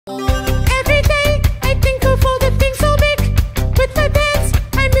Every day I think of all the things I'll make. With my pans,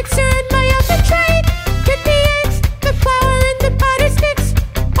 my mixer and my oven tray. Get the eggs, the flour and the butter sticks.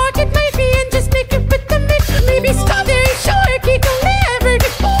 Or get my bee and just make it with the mix. Maybe strawberry shortcake, I'll never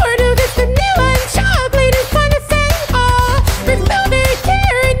get bored of this. Vanilla and chocolate is fun to say. With strawberry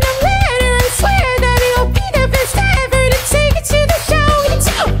carrot no matter, I swear that it'll be the best ever to take it to the show.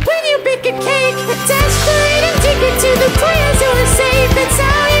 When you bake a cake, attach the it and take it to the players who are safe. That's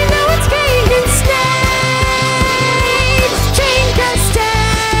how you know it's cake and snake. Drink a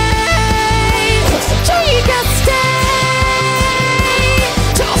steak. Drink a steak.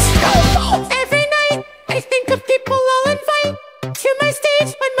 Just go. Every night I think of people I'll invite to my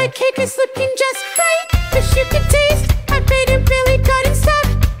stage when my cake is looking just right. Wish you could taste. I made it really cut and stuff.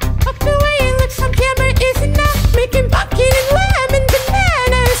 Up the way it looks on camera is enough. Making pumpkin and lemon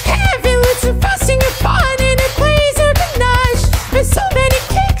bananas. Heavy lots of frosting and fun in a glaze or ganache. There's so many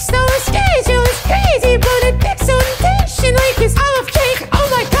cakes, though the schedule is crazy, but it picks so intentionally 'cause I love cake. Oh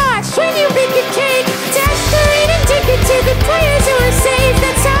my gosh, when you bake a cake, dash the it and take it to the players who are safe.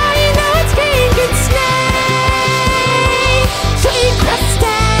 That's how you know it's cake and snake. Shake the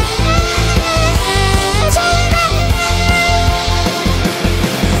steak.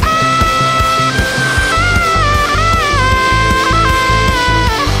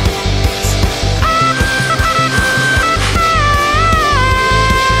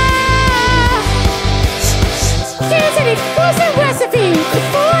 Here's an exclusive recipe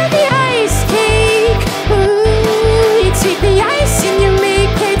for the ice cake. Ooh, you take the ice and you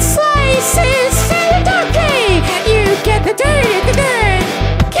make it slices. Sourdough cake, and you get the dirt, the dirt.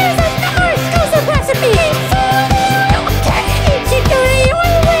 Here's another exclusive recipe for the oil cake. You go to the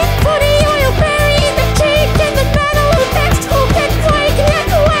oil ring, put the oil berry in the cake, and the battle of next who can break it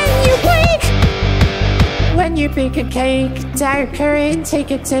when you break. When you bake a cake, decorate and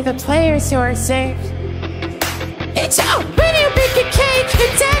take it to the players who are safe. It's out when you bake a cake, you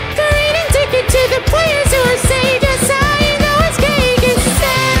decorate and take it to the players who are safe. That's how you know it's cake and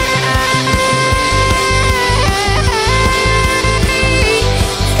snake.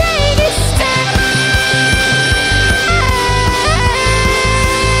 Cake and snake.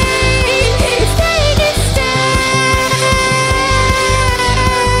 It's cake and snake. It's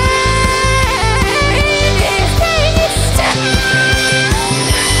cake and snake.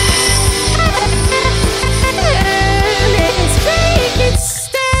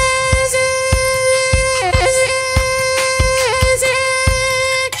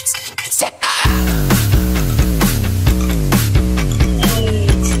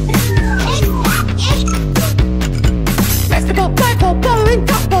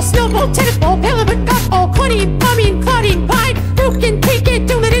 Snowball, tennis ball, pelican, golfball, Claudine, Pommy, Claudine, pie, broken, take it,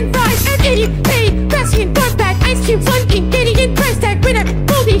 do it in fries, and idiot, pay, Bastion, dark bag, ice cube, lunking, Gideon, price tag, winner,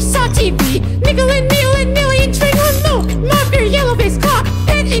 Goldie, saw TV, nickel and meal and million, triangle and milk, marker, yellow face, clock,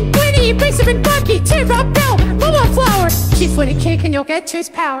 pen and Gwynny, abrasive and bucky, teardrop, bell, mama flower, she's winning cake and you'll get choose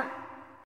power.